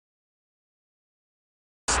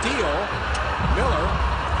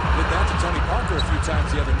a few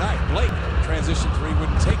times the other night. Blake, transition three,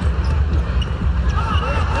 wouldn't take it.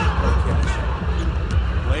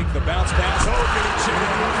 Blake, the bounce pass, getting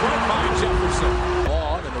jammed right by Jefferson.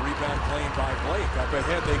 Long, and the rebound claimed by Blake. Up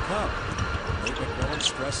ahead they come. Nate McMillan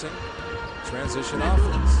stressing transition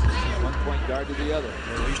offense. One point guard to the other.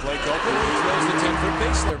 They leave Blake open. He throws the 10-foot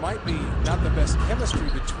base. There might be not the best chemistry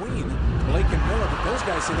between Blake and Miller, but those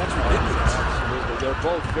guys say that's ridiculous. Absolutely. They're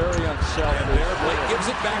both very unselfish. And there, Blake gives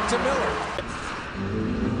it back to Miller.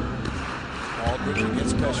 Aldridge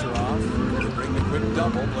gets pressure off. They bring the quick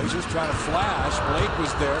double. Blazers trying to flash. Blake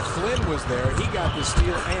was there. Flynn was there. He got the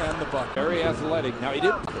steal and the bucket. Very athletic. Now he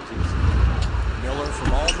didn't. Miller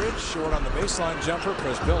from Aldridge. Short on the baseline jumper.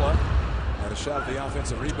 Prisbilla had a shot at the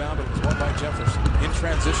offensive rebound, but it was won by Jefferson. In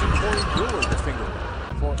transition, Corey Brewer the finger.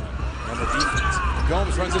 Portland and the defense.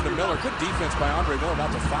 Gomes runs into Miller. Good defense by Andre Miller,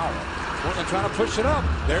 not to foul. Portland trying to push it up.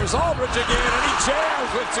 There's Aldridge again, and he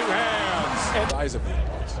jams with two hands. And size of it.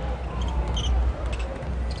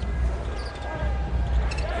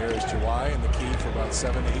 Here's Jawai in the key for about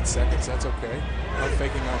 7-8 seconds. That's okay. Pump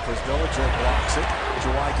faking on Prisbilla. Joe blocks it.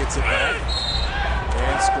 Jawai gets it back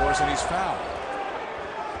and scores, and he's fouled.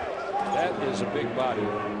 That is a big body.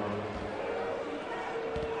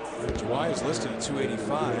 Jawai is listed at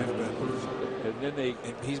 285, but and then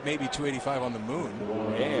he's maybe 285 on the moon.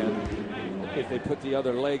 And if they put the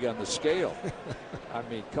other leg on the scale, I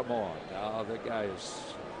mean, come on. Now the guy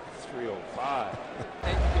is 305.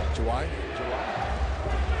 Jawai.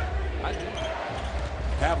 I do.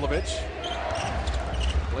 Pavlovich.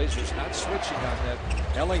 Blazers not switching on that.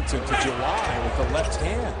 Ellington to Jawai with the left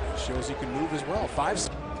hand. Shows he can move as well.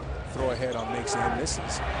 Throw ahead on makes and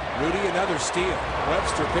misses. Rudy, another steal.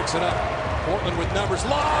 Webster picks it up. Portland with numbers.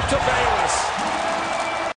 Lob to Bayless.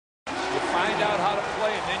 You find out how to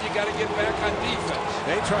play, and then you got to get back on defense.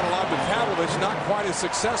 They try to lob to Pavlovich, not quite as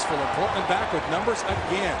successful. And Portland back with numbers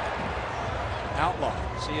again. Outlaw.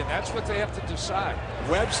 See, and that's what they have to decide.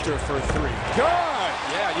 Webster for three. Good!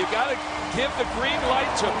 Yeah, you got to give the green light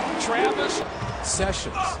to Travis.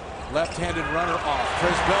 Sessions. Left-handed runner off.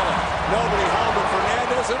 Prisbilla. Nobody home but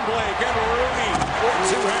Fernandez and Blake and Rudy with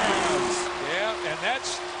two hands. Yeah, and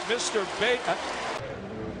that's Mr. Baker.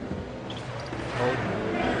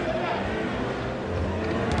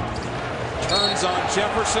 Turns on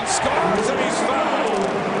Jefferson, scores, and he's fouled.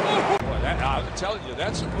 I'm telling you,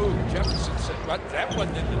 that's a move. Jefferson said, but that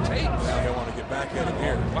wasn't in the tape. Now he'll want to get back at him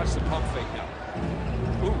here. Watch the pump fake now.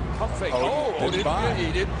 Ooh, pump fake.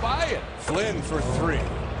 He didn't buy it. Flynn for three.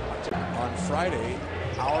 On Friday,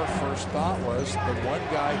 our first thought was the one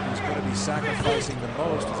guy who's going to be sacrificing the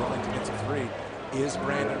most as Ellington gets a three is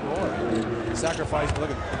Brandon Roy. Sacrifice,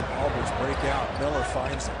 look at Aldridge break out. Miller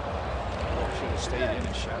finds him. Should have stayed in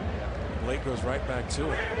and shot. Blake goes right back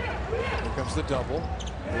to it. Here comes the double.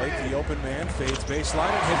 Blake, the open man, fades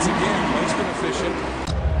baseline and hits again. Blake's been efficient.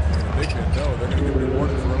 And the big men know they're going to get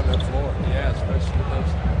rewarded for running that floor. Yeah, especially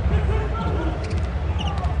those.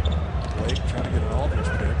 Blake trying to get an Aldridge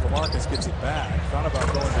pick. LaMarcus gets it back. Thought about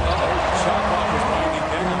going to the shot clock was winding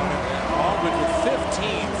down. And Aldridge with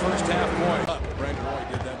 15 first half points. Brandon Roy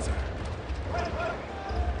did that too.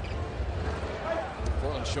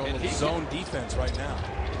 Portland showing a little zone defense right now.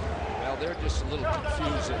 Well, they're just a little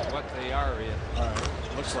confused at what they are in. All right.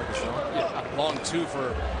 Looks like a zone. Yeah. Long two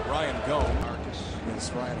for Ryan Gomes.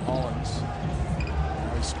 Against Ryan Hollins.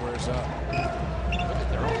 Now he squares up.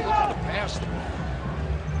 They're all looking to pass them.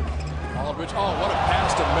 Aldridge, oh, what a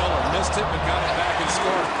pass to Miller. Missed it, but got it back and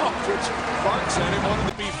scored. Aldridge barks at him,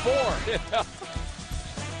 wanted to be four. Yeah.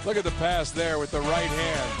 Look at the pass there with the right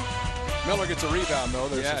hand. Miller gets a rebound, though.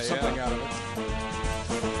 There's something out of it.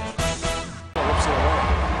 Whips it away.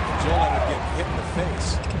 Joel ended up getting hit in the face.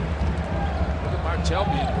 Look at Martell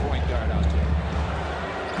being the point guard out there.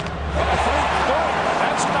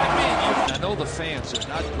 That's what I mean. I know the fans are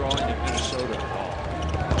not drawing to Minnesota at all.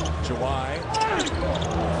 Jawai.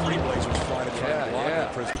 Three Blazers fly to try to block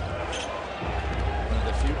it. One of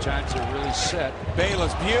the few times they're really set.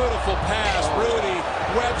 Bayless, beautiful pass. Rudy,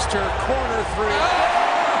 Webster, corner three.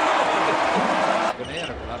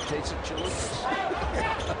 Banana, but I'm tasting chalupas.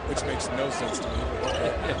 Which makes no sense to me.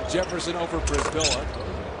 Jefferson over Prisbilla.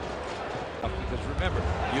 Because remember,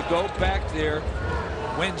 you go back there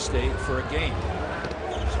Wednesday for a game.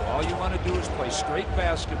 So all you want to do is play straight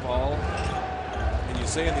basketball. And you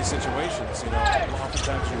say in these situations, you know,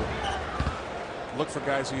 oftentimes you look for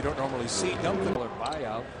guys who you don't normally see. Dump them. Or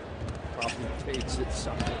buyout probably pays it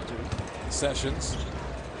something too. Sessions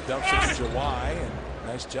dumps it to Jawai, and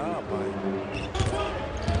nice job by lead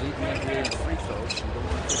the NBA in free throws. You don't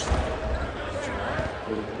want this.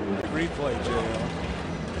 Great play, JL.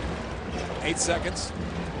 8 seconds.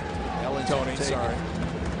 Tony, sorry.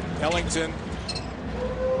 Ellington.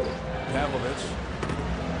 Pavlovich.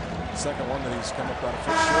 Second one that he's come up about a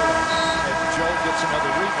foot short on. And Joe gets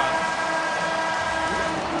another rebound.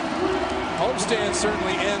 Homestand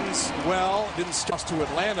certainly ends well. Didn't start to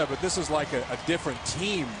Atlanta, but this is like a different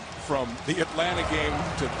team from the Atlanta game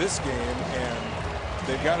to this game, and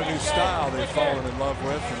they've got a new style they've fallen in love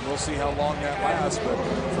with, and we'll see how long that lasts. But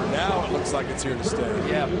for now, it looks like it's here to stay.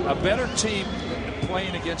 Yeah, a better team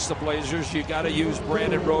playing against the Blazers. You got to use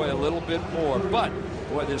Brandon Roy a little bit more, but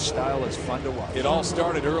boy, this style is fun to watch. It all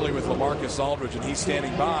started early with LaMarcus Aldridge, and he's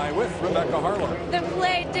standing by with Rebecca Harlow. The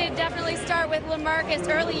play did definitely start with LaMarcus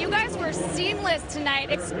early. You guys were seamless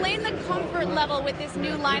tonight. Explain the comfort level with this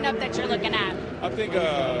new lineup that you're looking at. I think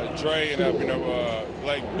Dre and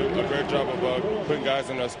Blake do a great job of putting guys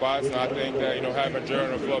in their spots, and I think that having Dre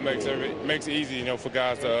on the floor makes it easy for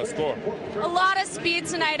guys to score. A lot of speed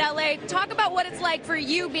tonight, LA. Talk about what it's like for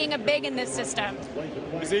you being a big in this system.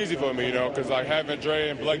 It's easy for me, because like having Dre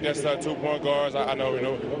and Blake, that's 2-point guards. I know,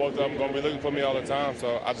 both of them going to be looking for me all the time,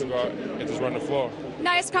 so I just go out and just run the floor.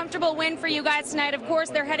 Nice, comfortable win for you guys tonight. Of course,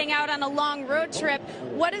 they're heading out on a long road trip.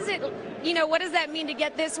 What does that mean to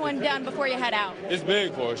get this one done before you head out? It's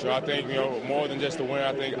big for us. I think, more than just the win,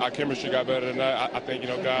 I think our chemistry got better than that. I think,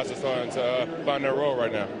 guys are starting to find their role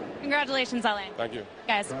right now. Congratulations, LA. Thank you.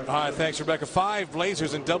 Guys. Thanks, Rebecca. 5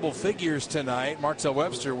 Blazers in double figures tonight. Martell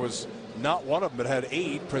Webster was not one of them, but had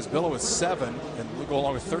 8. Prisbilla with 7, and we'll go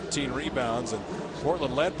along with 13 rebounds. And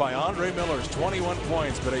Portland led by Andre Miller's 21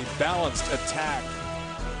 points, but a balanced attack.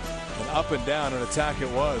 An up and down an attack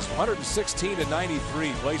it was.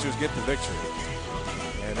 116-93. Blazers get the victory.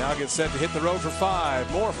 And now get set to hit the road for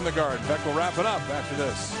 5. More from the Garden. Beck will wrap it up after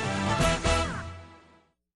this.